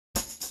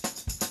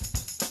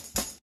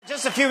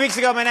Just a few weeks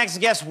ago, my next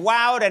guest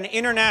wowed an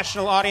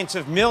international audience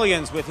of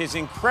millions with his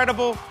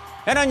incredible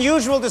and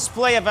unusual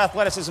display of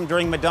athleticism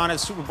during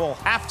Madonna's Super Bowl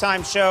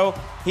halftime show.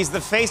 He's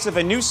the face of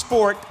a new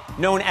sport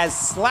known as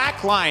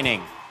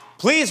slacklining.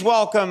 Please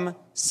welcome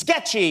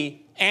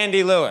sketchy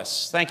Andy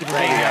Lewis. Thank you for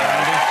being here,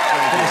 Andy.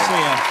 Good to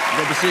see you.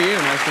 Good to see you.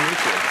 Nice to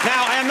meet you.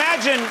 Now, I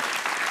imagine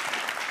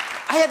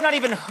I had not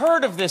even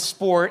heard of this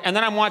sport, and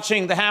then I'm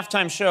watching the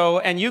halftime show,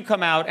 and you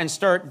come out and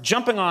start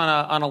jumping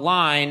on a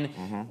line.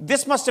 Mm-hmm.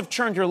 This must have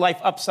turned your life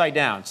upside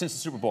down since the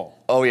Super Bowl.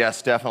 Oh,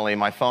 yes, definitely.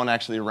 My phone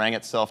actually rang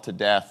itself to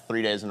death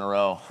 3 days in a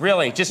row.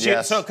 Really? Just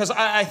yes. So, because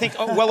I think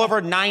well over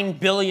 9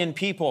 billion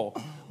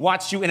people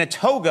watched you in a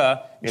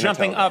toga,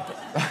 jumping up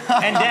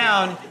and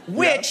down,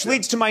 which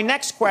leads to my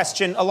next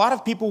question. A lot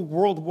of people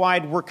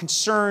worldwide were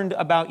concerned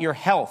about your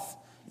health.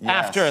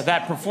 Yes. After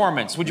that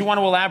performance. Would you want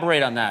to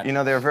elaborate on that? You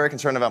know, they were very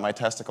concerned about my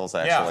testicles,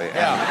 actually.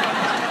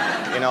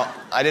 Yeah. And, you know,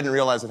 I didn't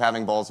realize that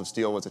having balls of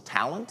steel was a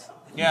talent,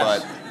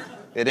 but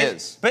it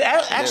is. But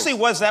actually,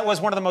 that was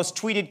one of the most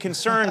tweeted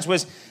concerns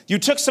was you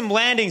took some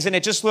landings and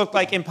it just looked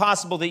like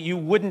impossible that you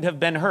wouldn't have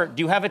been hurt.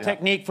 Do you have a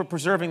technique for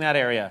preserving that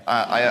area?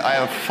 I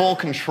have full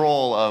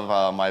control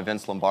of my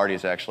Vince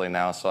Lombardi's actually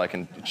now, so I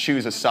can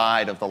choose a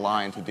side of the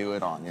line to do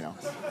it on, you know.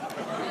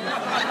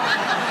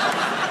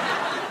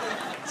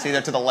 See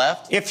there to the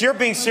left? If you're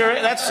being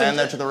serious, that's... And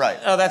there to the right.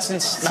 Oh, that's...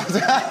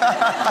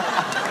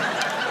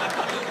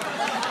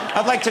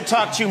 I'd like to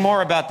talk to you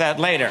more about that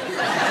later.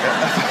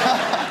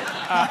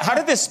 How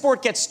did this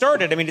sport get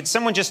started? I mean, did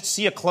someone just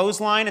see a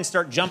clothesline and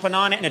start jumping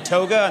on it in a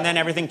toga, and then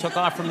everything took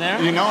off from there?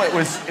 You know, it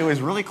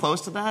was really close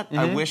to that. Mm-hmm.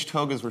 I wish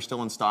togas were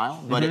still in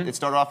style, but it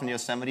started off in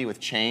Yosemite with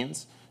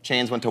chains.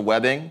 Chains went to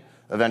webbing.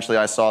 Eventually,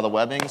 I saw the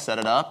webbing, set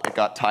it up. It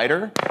got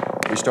tighter.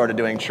 We started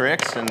doing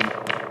tricks, and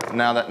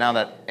now that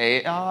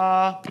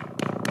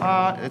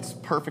it's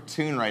perfect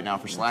tune right now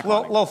for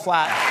slacklining. A little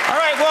flat. All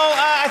right, well,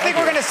 I think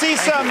we're going to see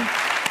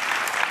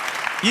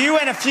You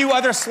and a few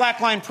other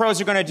slackline pros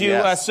are going to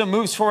do some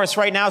moves for us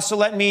right now, so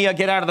let me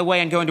get out of the way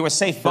and go into a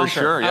safe bunker. For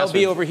sure, yes. I'll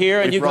be over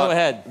here, and you go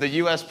ahead. The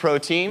U.S. pro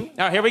team.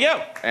 All right, here we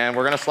go. And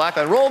we're going to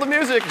slackline. Roll the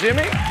music,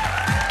 Jimmy.